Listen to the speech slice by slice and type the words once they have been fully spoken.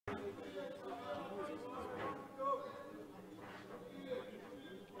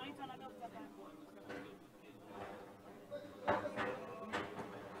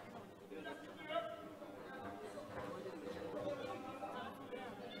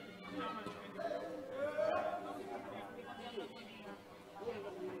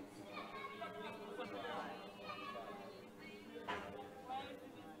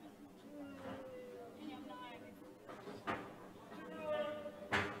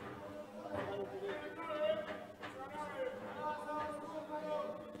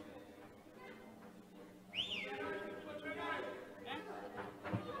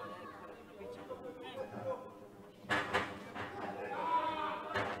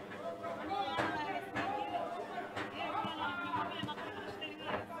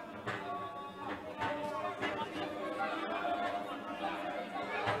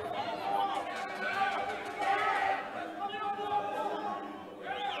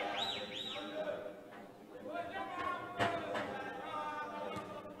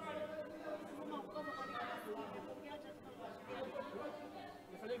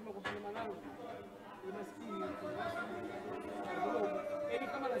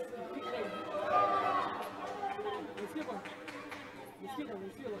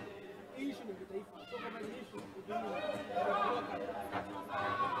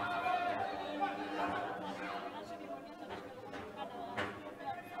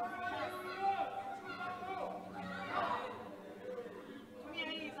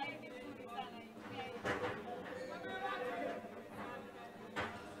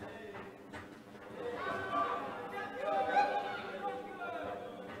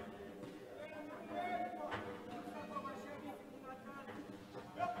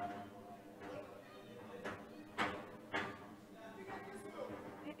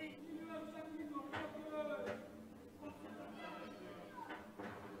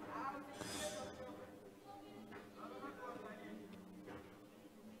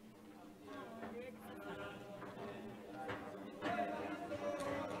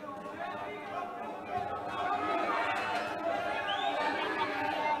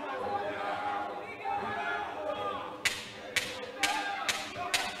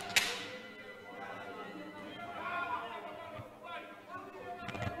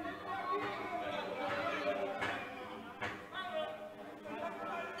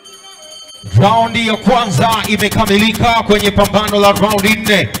Raundi ya kwanza imekamilika kwenye pambano la raundi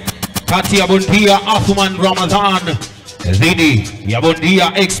 4 kati ya bondia ATHUMAN RAMADHAN dhidi ya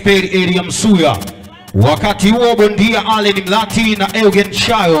bondia EXPERY MSUYA. Wakati huo bondia Ally Mlati na Eugen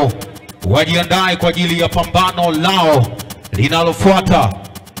Shayo wajiandae kwa ajili ya pambano lao linalofuata.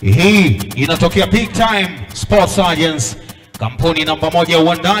 Hii inatokea Big Time Sports Agents, kampuni namba 1 ya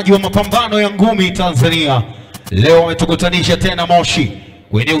uandaji wa mapambano ya ngumi Tanzania. Leo wametukutanisha tena Moshi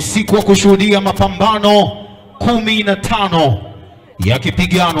kwenye usiku wa kushuhudia mapambano 15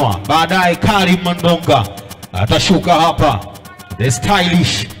 yakipiganwa. Baadaye Karim Mandonga atashuka hapa, the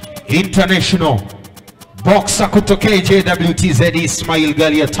stylish international boxer kutoka JWTZ Ismail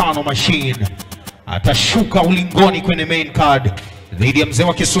Galiatano machine atashuka ulingoni kwenye main card dhidi ya mzee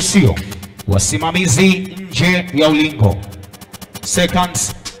wa kisusio. Wasimamizi nje ya ulingo,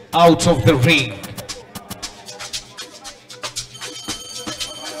 seconds out of the ring.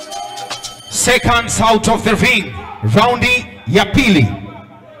 Seconds out of the ring, raundi ya pili.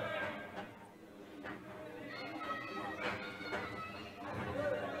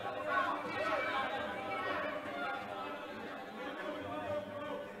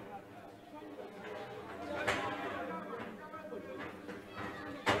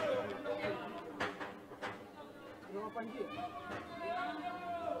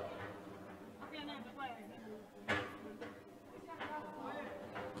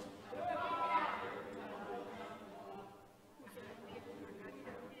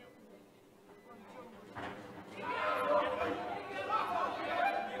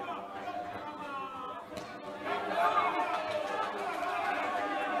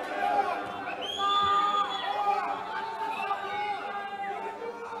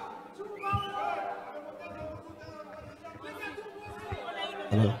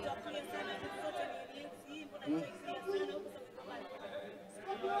 Hello.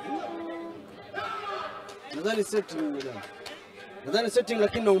 Nadhani setting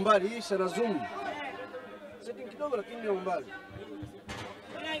lakini na umbali hii sana zoom. Setting kidogo lakini na umbali.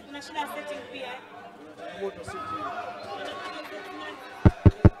 Kuna shida setting pia. Moto setting.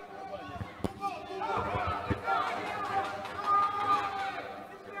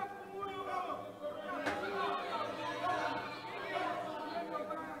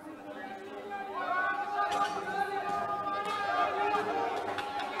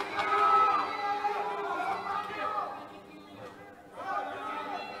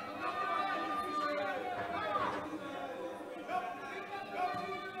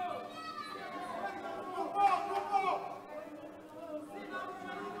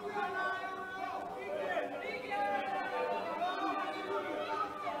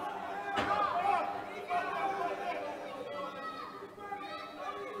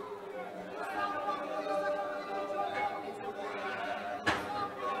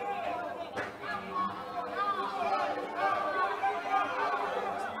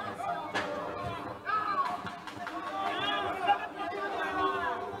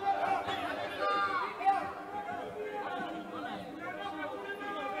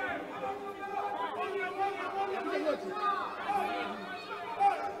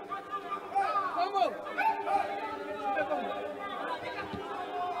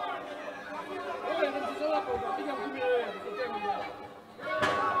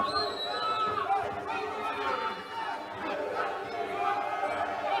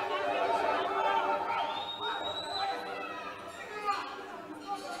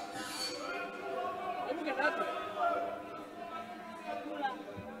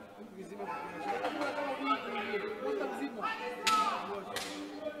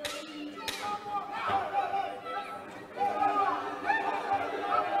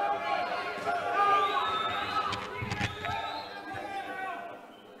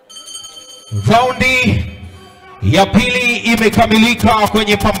 Raundi ya pili imekamilika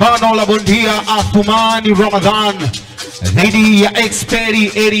kwenye pambano la bondia ATHUMAN RAMADHAN dhidi ya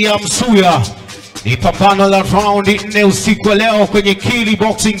EXPERY MSUYA. Ni pambano la raundi 4 usiku wa leo kwenye KILI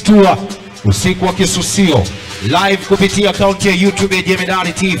Boxing Tour, usiku wa kisusio, live kupitia akaunti ya YouTube ya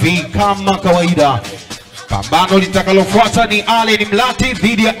Jemedari TV kama kawaida. Pambano litakalofuata ni Ally Mlati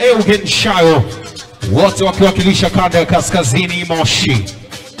dhidi ya Eugen Shayo, wote wakiwakilisha kanda ya kaskazini Moshi.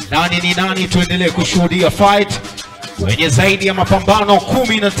 Nani ni nani? Tuendelee kushuhudia fight wenye zaidi ya mapambano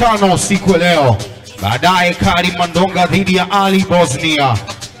 15 usiku leo. Baadaye Karim Mandonga dhidi ya Ally Boznia,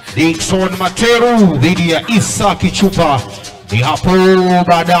 Dickson Materu dhidi ya Isa Kichupa ni hapo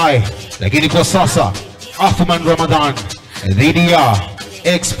baadaye. Lakini kwa sasa ATHUMAN RAMADHAN dhidi ya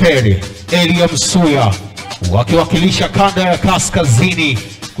EXPERY MSUYA wakiwakilisha kanda ya kaskazini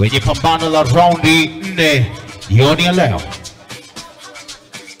kwenye pambano la raundi 4 jioni ya leo.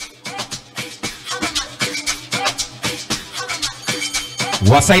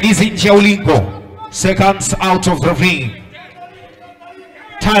 wasaidizi nje ya ulingo, seconds out of the ring.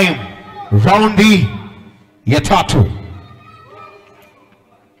 Time raundi ya 3.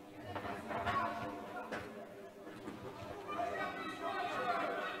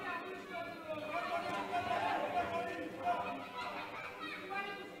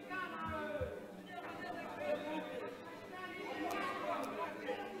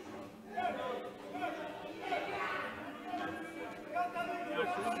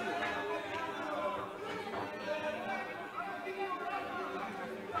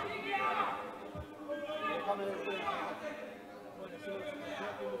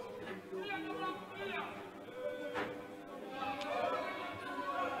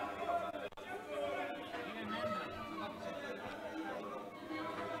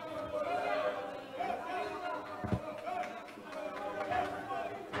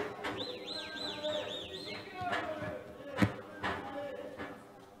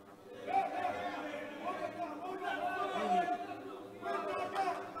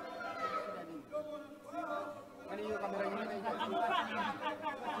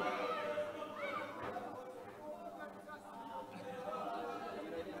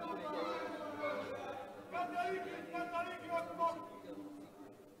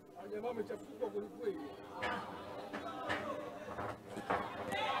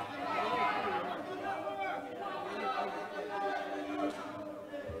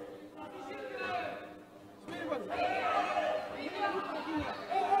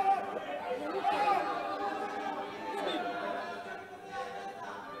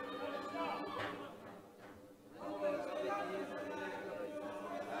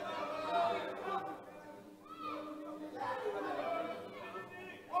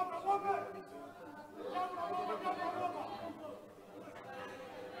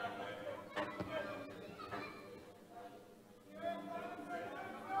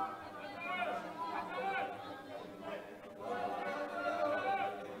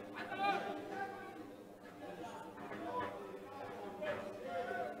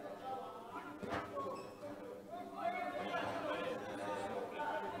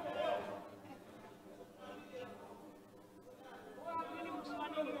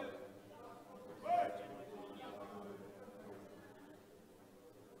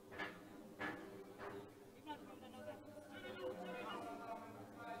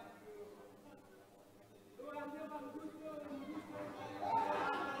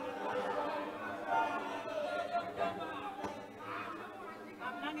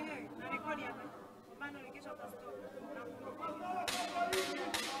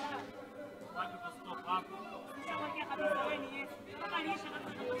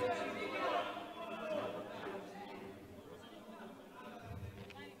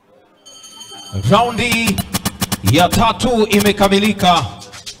 Raundi ya 3 imekamilika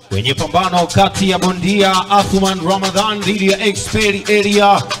kwenye pambano kati ya bondia ATHUMAN Ramadhan dhidi ya EXPERY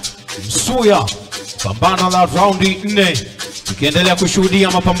MSUYA. Pambano la raundi 4 ikiendelea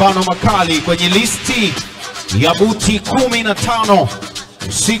kushuhudia mapambano makali kwenye listi ya buti 15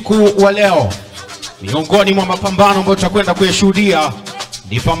 usiku wa leo. Miongoni mwa mapambano ambayo tutakwenda kuyashuhudia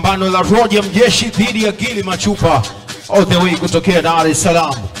ni pambano la Roger Mjeshi dhidi ya Gili Machupa all the way kutokea Dar es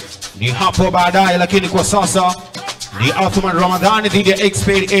Salaam. Ni hapo baadaye, lakini kwa sasa ni ATHUMAN Ramadhan dhidi ya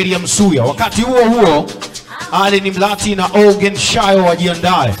EXPERY MSUYA. Wakati huo huo, Ali ni Mlati na Ogen Shayo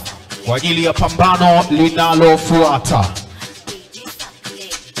wajiandae kwa ajili ya pambano linalofuata.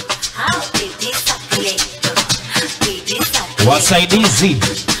 Wasaidizi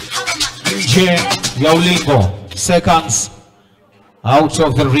nje ya ulingo, seconds out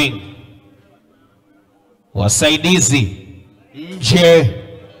of the ring. Wasaidizi nje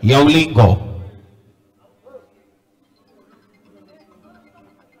ya ulingo.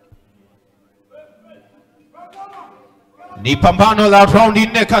 Ni pambano la raundi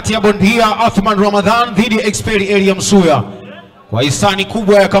 4 kati ya bondia ATHUMAN Ramadhan dhidi ya EXPERY MSUYA kwa hisani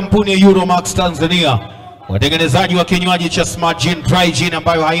kubwa ya kampuni ya Euromax Tanzania, watengenezaji wa kinywaji cha Smart Gin Dry Gin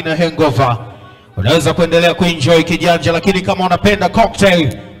ambayo haina hangover. Unaweza kuendelea kuenjoy kijanja, lakini kama unapenda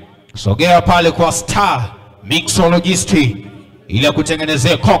cocktail, sogea pale kwa Star Mixologist ili ya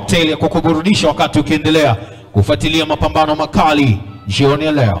kutengenezea cocktail ya kukuburudisha wakati ukiendelea kufuatilia mapambano makali jioni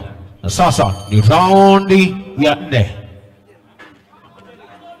ya leo. Na sasa ni raundi ya 4.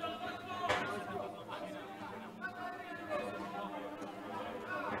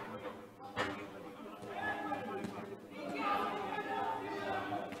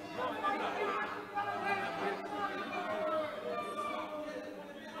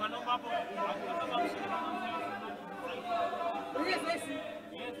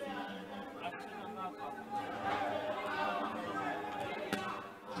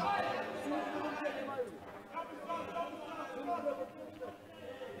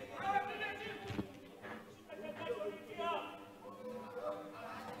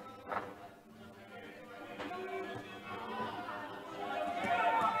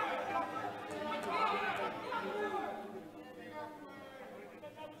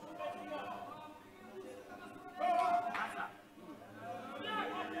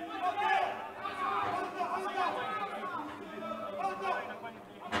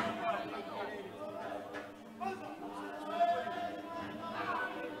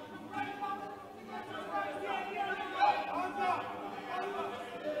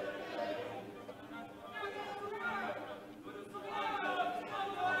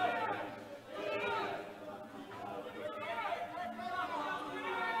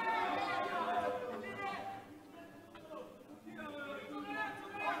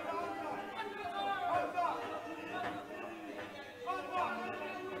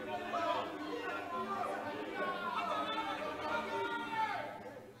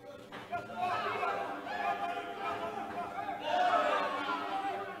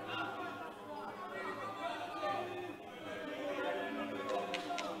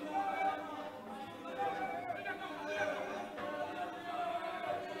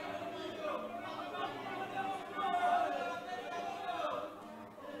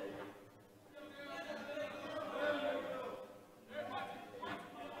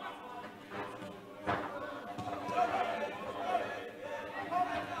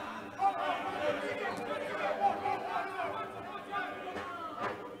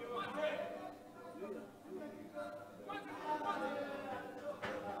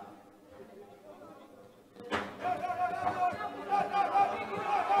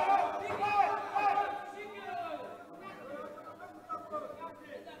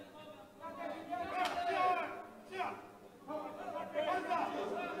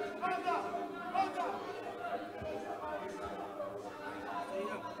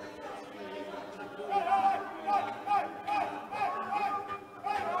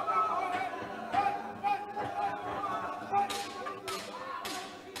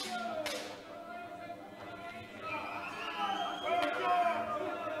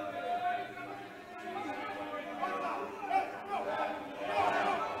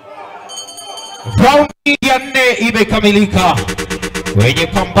 Raundi ya 4 imekamilika kwenye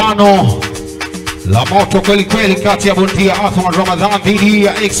pambano la moto kweli kweli kati ya bondia ATHUMAN Ramadhan dhidi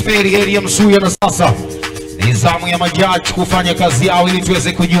ya EXPERY MSUYA, na sasa ni zamu ya majaji kufanya kazi yao ili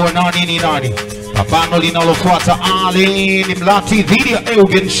tuweze kujua nani ni nani. Pambano linalofuata Ali ni Mlati dhidi ya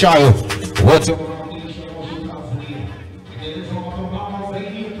Eugen Shayo, wote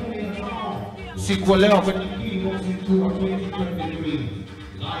siku leo kwenye KILI BOXING Tour 2023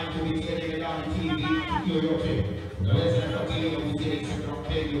 live kupitia TV yoyote. Unaweza kufuatilia kupitia Instagram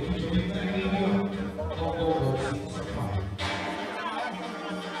page ya KITIMTIM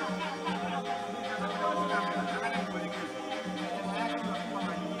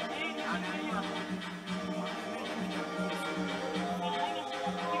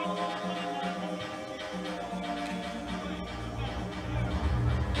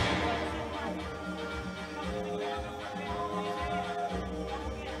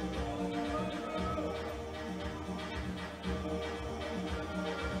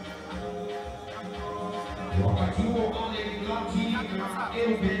wakati huo Ally na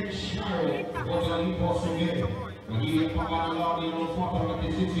Eugen Shayo waliposogea kwa ajili ya pambano lao linalofuata, wakati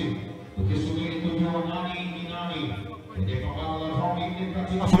sisi tukisubiri kujua nani ni nani kwenye pambano la raundi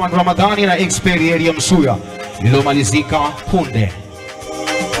kati ya ATHUMAN Ramadhan na EXPERY MSUYA lililomalizika punde.